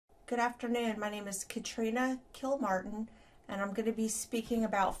Good afternoon. My name is Katrina Kilmartin, and I'm going to be speaking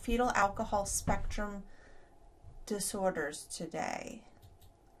about fetal alcohol spectrum disorders today.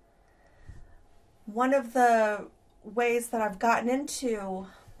 One of the ways that I've gotten into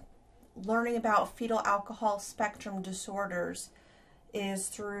learning about fetal alcohol spectrum disorders is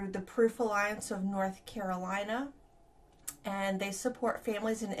through the Proof Alliance of North Carolina, and they support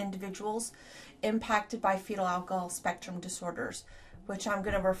families and individuals impacted by fetal alcohol spectrum disorders, which I'm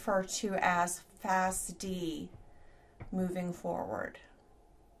going to refer to as FASD moving forward.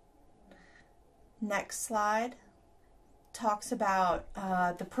 Next slide talks about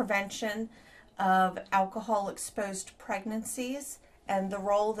the prevention of alcohol-exposed pregnancies and the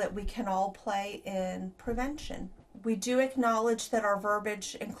role that we can all play in prevention. We do acknowledge that our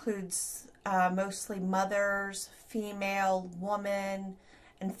verbiage includes mostly mothers, female, woman,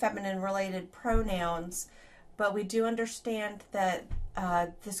 and feminine-related pronouns, but we do understand that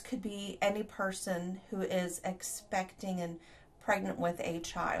this could be any person who is expecting and pregnant with a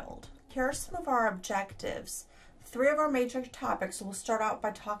child. Here are some of our objectives. 3 of our major topics. We'll start out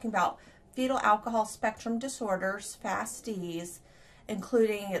by talking about fetal alcohol spectrum disorders, FASDs,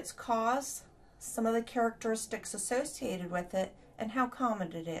 including its cause, some of the characteristics associated with it, and how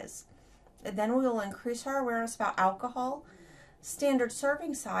common it is. And then we will increase our awareness about alcohol, standard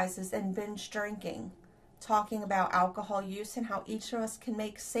serving sizes, and binge drinking, talking about alcohol use and how each of us can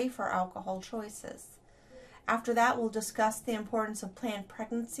make safer alcohol choices. After that, we'll discuss the importance of planned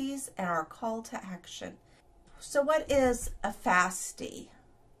pregnancies and our call to action. So what is a FASD?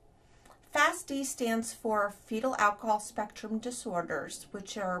 FASD stands for Fetal Alcohol Spectrum Disorders,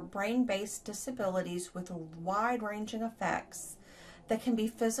 which are brain-based disabilities with wide-ranging effects that can be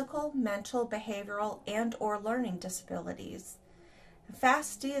physical, mental, behavioral, and/or learning disabilities.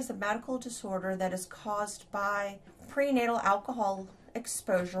 FASD is a medical disorder that is caused by prenatal alcohol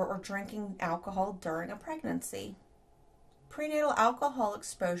exposure or drinking alcohol during a pregnancy. Prenatal alcohol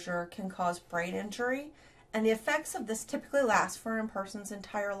exposure can cause brain injury, and the effects of this typically last for a person's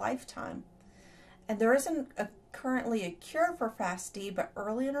entire lifetime. And there isn't currently a cure for FASD, but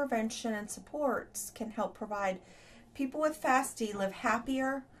early intervention and supports can help provide people with FASD live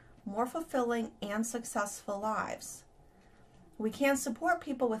happier, more fulfilling, and successful lives. We can support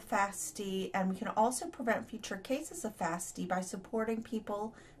people with FASD, and we can also prevent future cases of FASD by supporting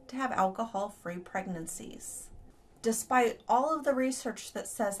people to have alcohol-free pregnancies. Despite all of the research that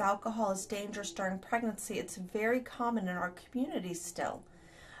says alcohol is dangerous during pregnancy, it's very common in our community still.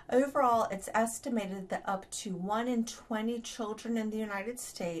 Overall, it's estimated that up to 1 in 20 children in the United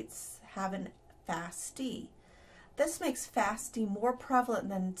States have an FASD. This makes FASD more prevalent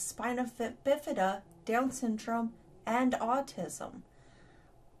than spina bifida, Down syndrome, and autism.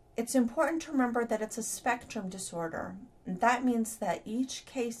 It's important to remember that it's a spectrum disorder, and that means that each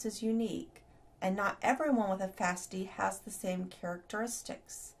case is unique, and not everyone with a FASD has the same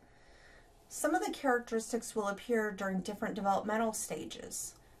characteristics. Some of the characteristics will appear during different developmental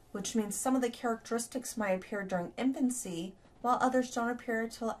stages, which means some of the characteristics might appear during infancy, while others don't appear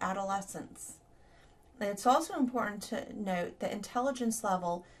until adolescence. And it's also important to note that intelligence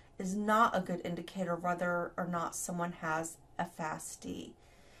level is not a good indicator of whether or not someone has a FASD.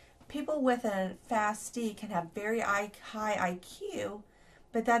 People with a FASD can have very high IQ,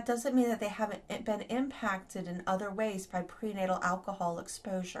 but that doesn't mean that they haven't been impacted in other ways by prenatal alcohol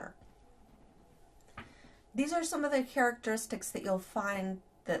exposure. These are some of the characteristics that you'll find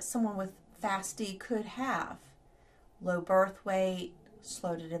that someone with FASD could have: low birth weight,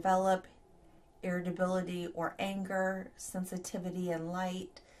 slow to develop, irritability or anger, sensitivity and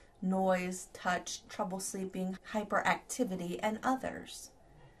light, noise, touch, trouble sleeping, hyperactivity, and others.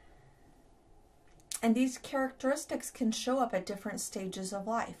 And these characteristics can show up at different stages of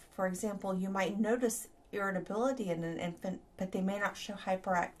life. For example, you might notice irritability in an infant, but they may not show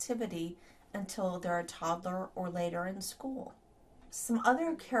hyperactivity until they're a toddler or later in school. Some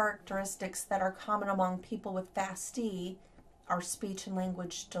other characteristics that are common among people with FASD are speech and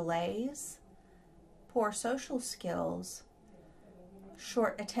language delays, poor social skills,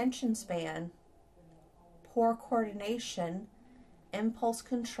 short attention span, poor coordination, impulse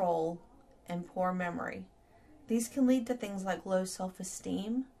control, and poor memory. These can lead to things like low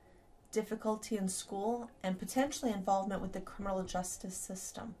self-esteem, difficulty in school, and potentially involvement with the criminal justice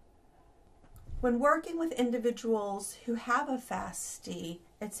system. When working with individuals who have a FASD,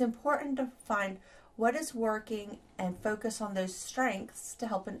 it's important to find what is working and focus on those strengths to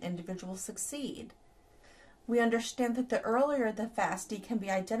help an individual succeed. We understand that the earlier the FASD can be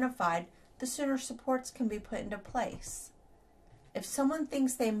identified, the sooner supports can be put into place. If someone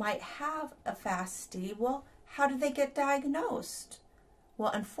thinks they might have a FASD, well, how do they get diagnosed? Well,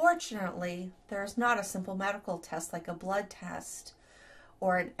 unfortunately, there is not a simple medical test like a blood test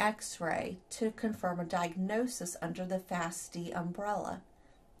or an x-ray to confirm a diagnosis under the FAST-D umbrella.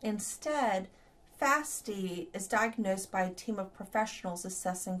 Instead, FAST-D is diagnosed by a team of professionals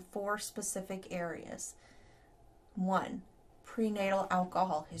assessing 4 specific areas. 1. Prenatal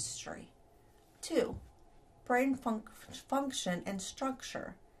alcohol history. 2. Brain function and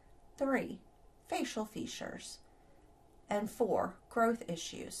structure. 3. Facial features. And 4. Growth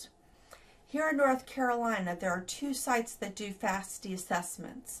issues. Here in North Carolina, there are 2 sites that do FAST-D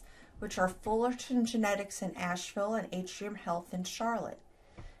assessments, which are Fullerton Genetics in Asheville and Atrium Health in Charlotte.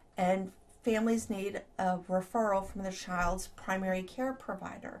 And families need a referral from their child's primary care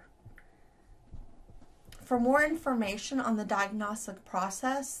provider. For more information on the diagnostic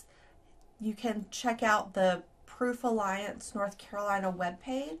process, you can check out the Proof Alliance North Carolina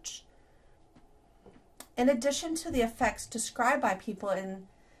webpage. In addition to the effects described by people in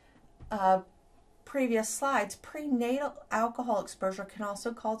previous slides, prenatal alcohol exposure can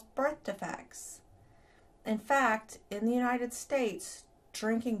also cause birth defects. In fact, in the United States,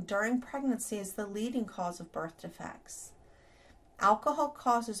 drinking during pregnancy is the leading cause of birth defects. Alcohol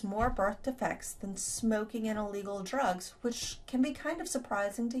causes more birth defects than smoking and illegal drugs, which can be kind of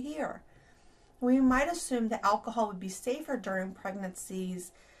surprising to hear. We might assume that alcohol would be safer during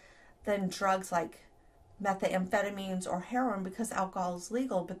pregnancies than drugs like methamphetamines or heroin because alcohol is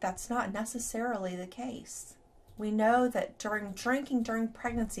legal, but that's not necessarily the case. We know that drinking during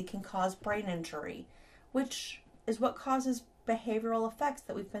pregnancy can cause brain injury, which is what causes behavioral effects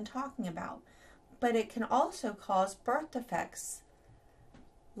that we've been talking about. But it can also cause birth defects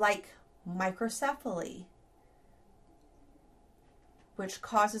like microcephaly, which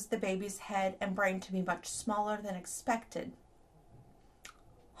causes the baby's head and brain to be much smaller than expected.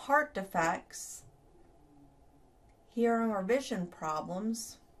 Heart defects, hearing or vision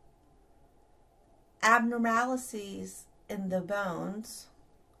problems, abnormalities in the bones,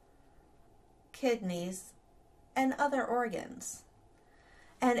 kidneys, and other organs,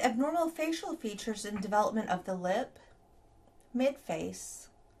 and abnormal facial features in development of the lip, midface,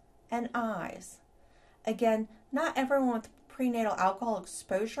 and eyes. Again, not everyone with prenatal alcohol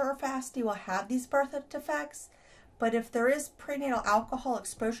exposure or FAST-D will have these birth defects, but if there is prenatal alcohol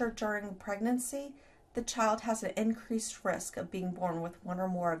exposure during pregnancy, the child has an increased risk of being born with one or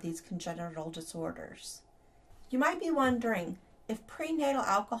more of these congenital disorders. You might be wondering, if prenatal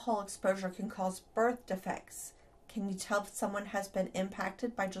alcohol exposure can cause birth defects, can you tell if someone has been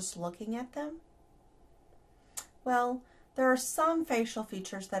impacted by just looking at them? Well, there are some facial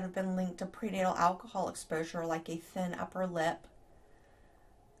features that have been linked to prenatal alcohol exposure, like a thin upper lip,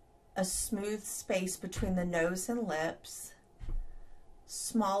 a smooth space between the nose and lips,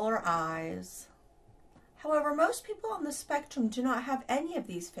 smaller eyes. However, most people on the spectrum do not have any of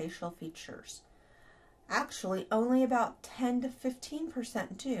these facial features. Actually, only about 10 to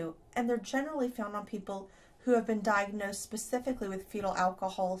 15% do, and they're generally found on people who have been diagnosed specifically with fetal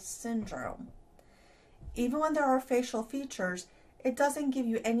alcohol syndrome. Even when there are facial features, it doesn't give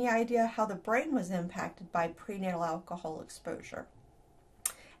you any idea how the brain was impacted by prenatal alcohol exposure.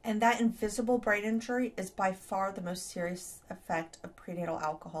 And that invisible brain injury is by far the most serious effect of prenatal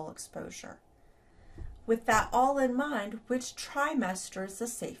alcohol exposure. With that all in mind, which trimester is the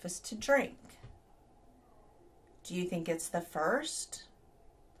safest to drink? Do you think it's the first,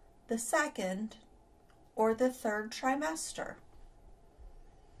 the second, or the 3rd trimester?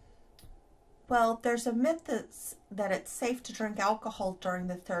 Well, there's a myth that it's safe to drink alcohol during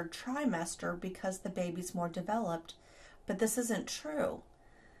the 3rd trimester because the baby's more developed, but this isn't true.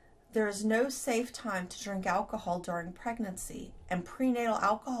 There is no safe time to drink alcohol during pregnancy, and prenatal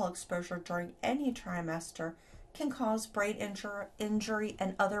alcohol exposure during any trimester can cause brain injury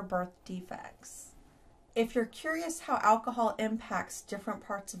and other birth defects. If you're curious how alcohol impacts different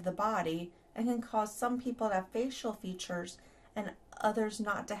parts of the body and can cause some people to have facial features and others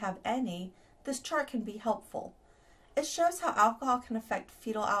not to have any, this chart can be helpful. It shows how alcohol can affect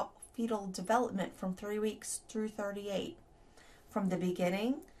fetal development from 3 weeks through 38, from the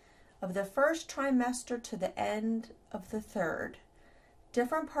beginning of the 1st trimester to the end of the 3rd.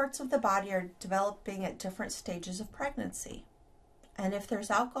 Different parts of the body are developing at different stages of pregnancy. And if there's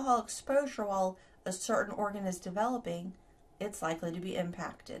alcohol exposure while a certain organ is developing, it's likely to be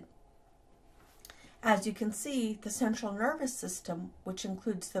impacted. As you can see, the central nervous system, which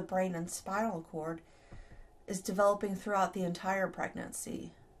includes the brain and spinal cord, is developing throughout the entire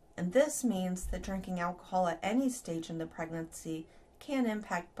pregnancy. And this means that drinking alcohol at any stage in the pregnancy can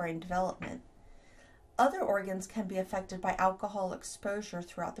impact brain development. Other organs can be affected by alcohol exposure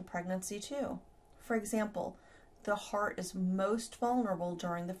throughout the pregnancy too. For example, the heart is most vulnerable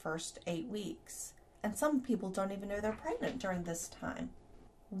during the first 8 weeks. And some people don't even know they're pregnant during this time.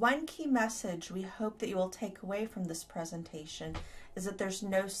 One key message we hope that you will take away from this presentation is that there's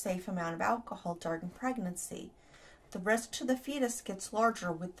no safe amount of alcohol during pregnancy. The risk to the fetus gets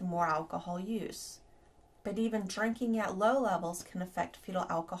larger with the more alcohol use. But even drinking at low levels can affect fetal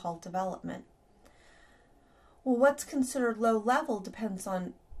alcohol development. Well, what's considered low level depends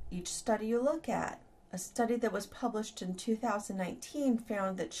on each study you look at. A study that was published in 2019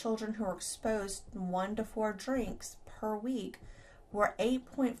 found that children who were exposed 1 to 4 drinks per week were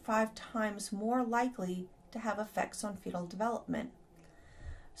 8.5 times more likely to have effects on fetal development.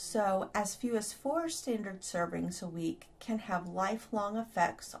 So, as few as 4 standard servings a week can have lifelong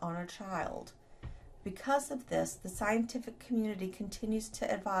effects on a child. Because of this, the scientific community continues to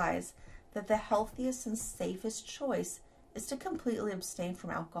advise that the healthiest and safest choice is to completely abstain from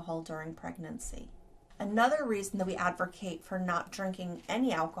alcohol during pregnancy. Another reason that we advocate for not drinking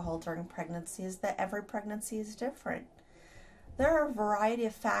any alcohol during pregnancy is that every pregnancy is different. There are a variety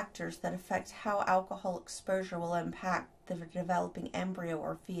of factors that affect how alcohol exposure will impact the developing embryo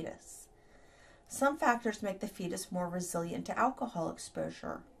or fetus. Some factors make the fetus more resilient to alcohol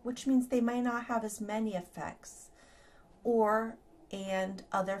exposure, which means they may not have as many effects, and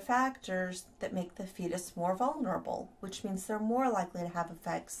other factors that make the fetus more vulnerable, which means they're more likely to have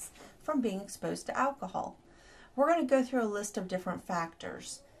effects from being exposed to alcohol. We're going to go through a list of different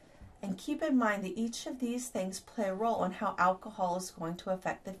factors, and keep in mind that each of these things play a role in how alcohol is going to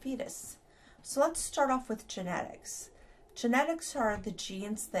affect the fetus. So let's start off with genetics. Genetics are the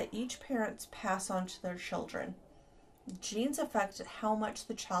genes that each parent pass on to their children. Genes affect how much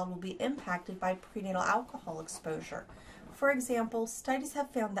the child will be impacted by prenatal alcohol exposure. For example, studies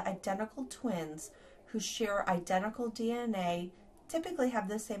have found that identical twins who share identical DNA typically have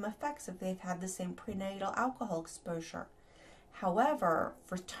the same effects if they've had the same prenatal alcohol exposure. However,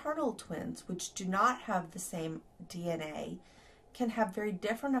 fraternal twins, which do not have the same DNA, can have very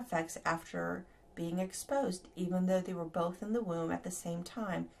different effects after being exposed, even though they were both in the womb at the same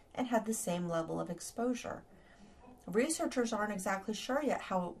time and had the same level of exposure. Researchers aren't exactly sure yet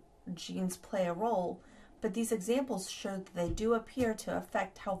how genes play a role, but these examples show that they do appear to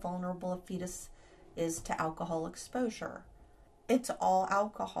affect how vulnerable a fetus is to alcohol exposure. It's all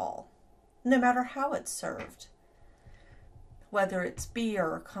alcohol, no matter how it's served. Whether it's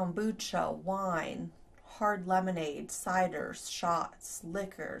beer, kombucha, wine, hard lemonade, ciders, shots,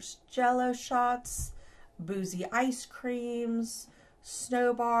 liquors, jello shots, boozy ice creams,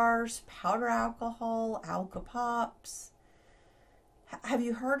 snow bars, powder alcohol, Alka-Pops. Have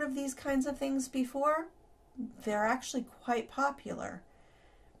you heard of these kinds of things before? They're actually quite popular.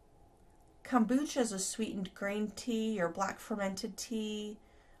 Kombucha is a sweetened green tea or black fermented tea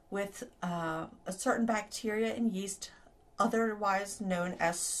with a certain bacteria and yeast, otherwise known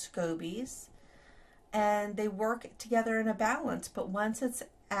as scobies, and they work together in a balance, but once it's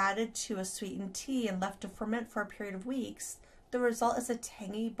added to a sweetened tea and left to ferment for a period of weeks, the result is a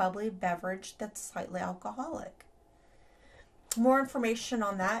tangy, bubbly beverage that's slightly alcoholic. More information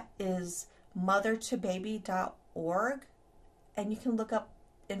on that is mothertobaby.org, and you can look up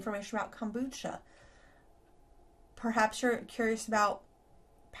information about kombucha. Perhaps you're curious about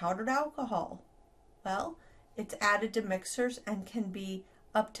powdered alcohol. Well, it's added to mixers and can be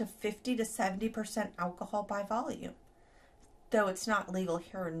up to 50 to 70% alcohol by volume, though it's not legal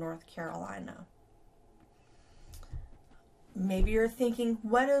here in North Carolina. Maybe you're thinking,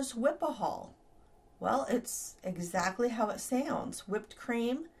 what is whipahol? Well, it's exactly how it sounds. Whipped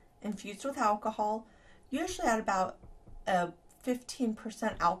cream infused with alcohol, usually at about a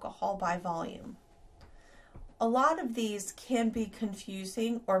 15% alcohol by volume. A lot of these can be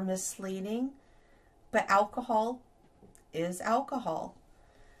confusing or misleading, but alcohol is alcohol.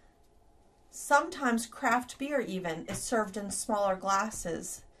 Sometimes craft beer even is served in smaller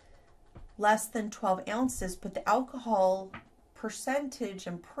glasses, less than 12 ounces, but the alcohol percentage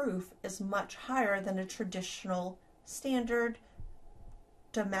and proof is much higher than a traditional standard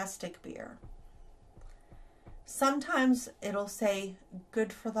domestic beer. Sometimes it'll say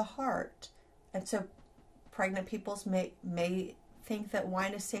good for the heart, and so pregnant people may think that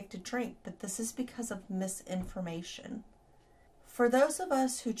wine is safe to drink, but this is because of misinformation. For those of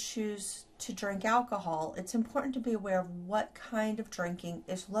us who choose to drink alcohol, it's important to be aware of what kind of drinking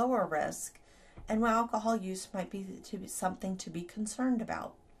is lower risk and when alcohol use might be something to be concerned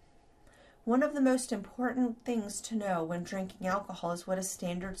about. One of the most important things to know when drinking alcohol is what a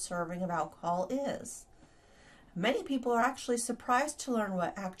standard serving of alcohol is. Many people are actually surprised to learn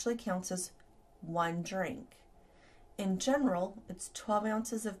what actually counts as one drink. In general, it's 12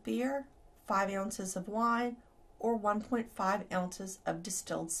 ounces of beer, 5 ounces of wine, or 1.5 ounces of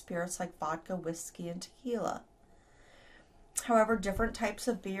distilled spirits like vodka, whiskey, and tequila. However, different types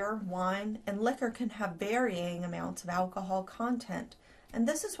of beer, wine, and liquor can have varying amounts of alcohol content, and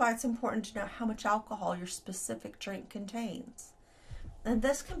this is why it's important to know how much alcohol your specific drink contains. And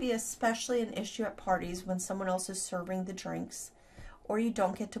this can be especially an issue at parties when someone else is serving the drinks, or you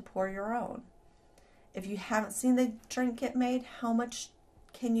don't get to pour your own. If you haven't seen the drink get made, how much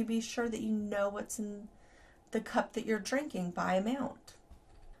can you be sure that you know what's in the cup that you're drinking by amount?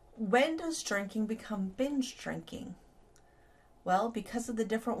 When does drinking become binge drinking? Well, because of the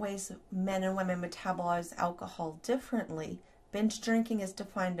different ways men and women metabolize alcohol differently, binge drinking is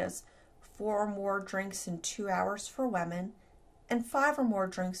defined as 4 or more drinks in 2 hours for women and 5 or more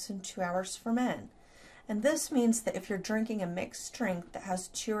drinks in 2 hours for men. And this means that if you're drinking a mixed drink that has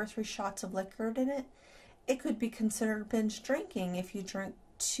 2 or 3 shots of liquor in it, it could be considered binge drinking if you drink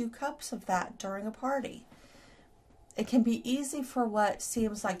 2 cups of that during a party. It can be easy for what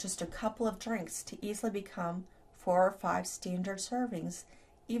seems like just a couple of drinks to easily become 4 or 5 standard servings,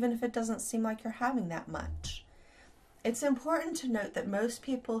 even if it doesn't seem like you're having that much. It's important to note that most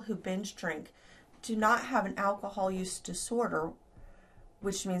people who binge drink do not have an alcohol use disorder,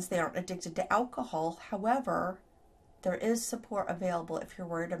 which means they aren't addicted to alcohol. However, there is support available if you're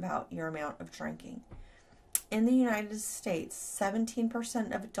worried about your amount of drinking. In the United States,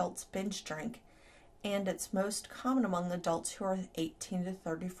 17% of adults binge drink, and it's most common among adults who are 18 to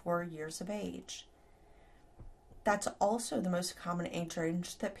 34 years of age. That's also the most common age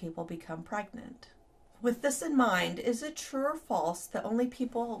range that people become pregnant. With this in mind, is it true or false that only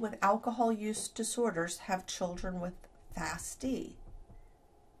people with alcohol use disorders have children with FASD?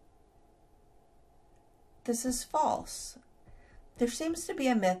 This is false. There seems to be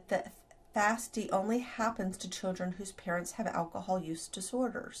a myth that FASD only happens to children whose parents have alcohol use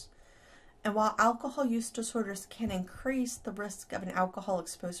disorders. And while alcohol use disorders can increase the risk of an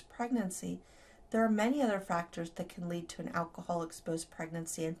alcohol-exposed pregnancy, there are many other factors that can lead to an alcohol-exposed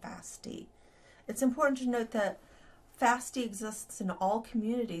pregnancy and FASD. It's important to note that FASD exists in all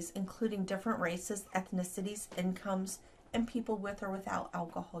communities, including different races, ethnicities, incomes, and people with or without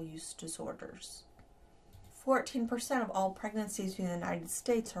alcohol use disorders. 14% of all pregnancies in the United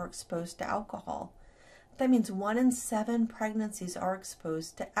States are exposed to alcohol. That means 1 in 7 pregnancies are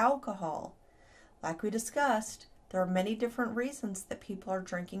exposed to alcohol. Like we discussed, there are many different reasons that people are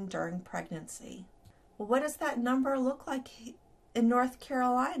drinking during pregnancy. Well, what does that number look like in North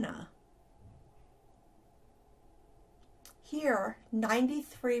Carolina? Here,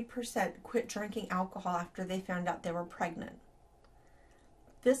 93% quit drinking alcohol after they found out they were pregnant.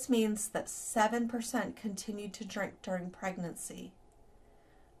 This means that 7% continued to drink during pregnancy.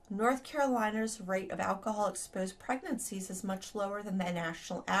 North Carolina's rate of alcohol-exposed pregnancies is much lower than the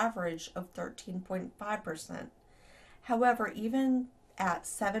national average of 13.5%. However, even at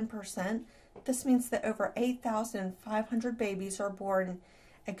 7%, this means that over 8,500 babies are born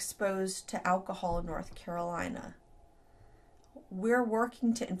exposed to alcohol in North Carolina. We're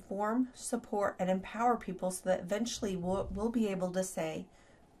working to inform, support, and empower people so that eventually we'll be able to say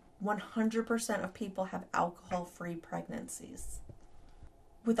 100% of people have alcohol-free pregnancies.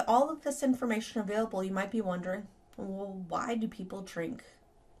 With all of this information available, you might be wondering, well, why do people drink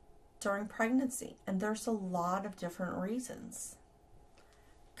during pregnancy? And there's a lot of different reasons.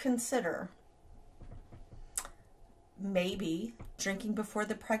 Consider, maybe drinking before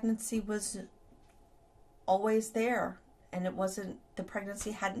the pregnancy was always there and the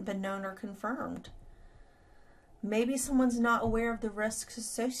pregnancy hadn't been known or confirmed. Maybe someone's not aware of the risks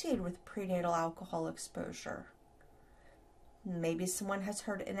associated with prenatal alcohol exposure. Maybe someone has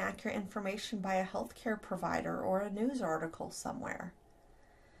heard inaccurate information by a healthcare provider or a news article somewhere.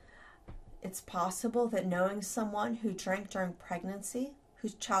 It's possible that knowing someone who drank during pregnancy,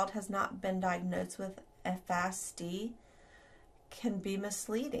 whose child has not been diagnosed with FASD, can be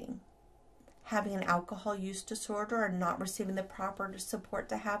misleading. Having an alcohol use disorder and not receiving the proper support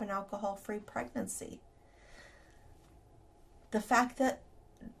to have an alcohol-free pregnancy. The fact that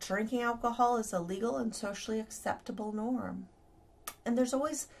drinking alcohol is a legal and socially acceptable norm. And there's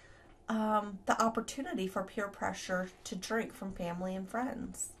always the opportunity for peer pressure to drink from family and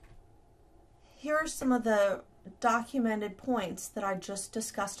friends. Here are some of the documented points that I just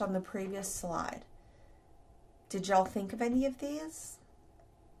discussed on the previous slide. Did y'all think of any of these?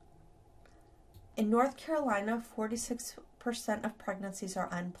 In North Carolina, 46% of pregnancies are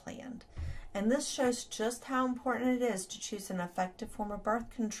unplanned. And this shows just how important it is to choose an effective form of birth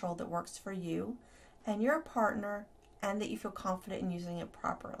control that works for you and your partner, and that you feel confident in using it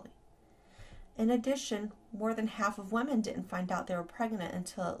properly. In addition, more than half of women didn't find out they were pregnant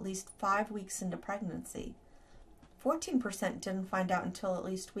until at least 5 weeks into pregnancy. 14% didn't find out until at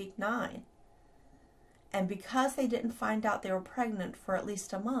least week 9. And because they didn't find out they were pregnant for at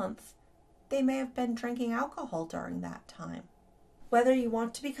least a month, they may have been drinking alcohol during that time. Whether you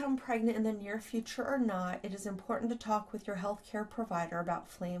want to become pregnant in the near future or not, it is important to talk with your healthcare provider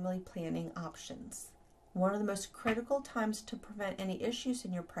about family planning options. One of the most critical times to prevent any issues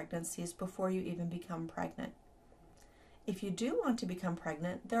in your pregnancy is before you even become pregnant. If you do want to become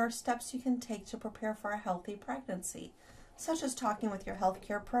pregnant, there are steps you can take to prepare for a healthy pregnancy, such as talking with your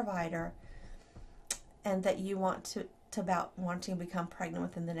healthcare provider and that you want about wanting to become pregnant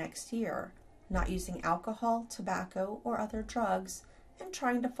within the next year, not using alcohol, tobacco, or other drugs, and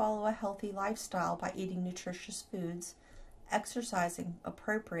trying to follow a healthy lifestyle by eating nutritious foods, exercising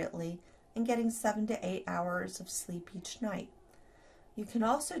appropriately, and getting 7 to 8 hours of sleep each night. You can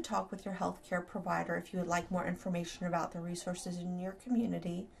also talk with your healthcare provider if you would like more information about the resources in your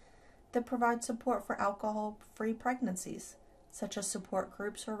community that provide support for alcohol-free pregnancies, such as support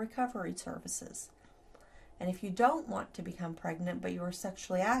groups or recovery services. And if you don't want to become pregnant but you are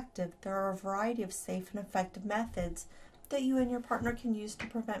sexually active, there are a variety of safe and effective methods that you and your partner can use to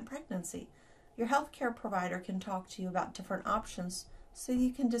prevent pregnancy. Your healthcare provider can talk to you about different options so you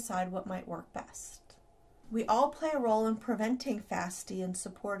can decide what might work best. We all play a role in preventing FASD and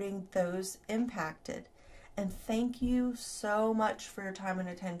supporting those impacted. And thank you so much for your time and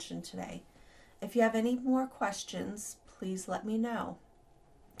attention today. If you have any more questions, please let me know.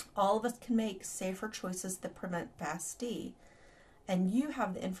 All of us can make safer choices that prevent FASD, and you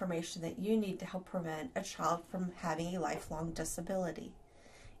have the information that you need to help prevent a child from having a lifelong disability.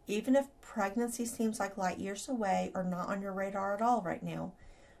 Even if pregnancy seems like light years away or not on your radar at all right now,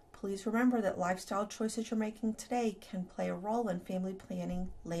 please remember that lifestyle choices you're making today can play a role in family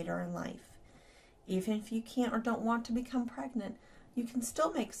planning later in life. Even if you can't or don't want to become pregnant, you can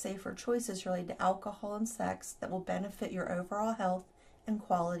still make safer choices related to alcohol and sex that will benefit your overall health and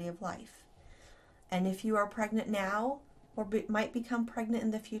quality of life. And if you are pregnant now or might become pregnant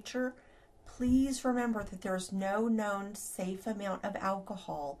in the future, please remember that there is no known safe amount of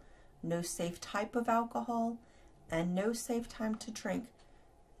alcohol, no safe type of alcohol, and no safe time to drink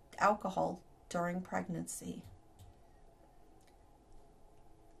alcohol during pregnancy.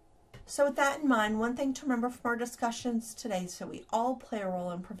 So with that in mind, one thing to remember from our discussions today is that we all play a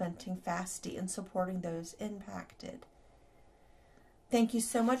role in preventing FASD and supporting those impacted. Thank you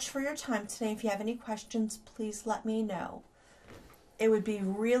so much for your time today. If you have any questions, please let me know. It would be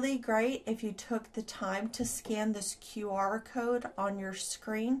really great if you took the time to scan this QR code on your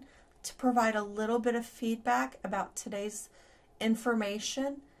screen to provide a little bit of feedback about today's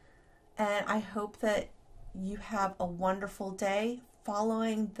information. And I hope that you have a wonderful day.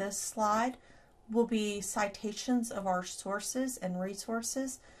 Following this slide will be citations of our sources and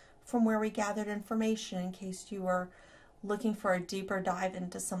resources from where we gathered information in case you were looking for a deeper dive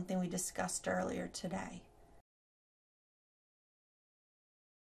into something we discussed earlier today.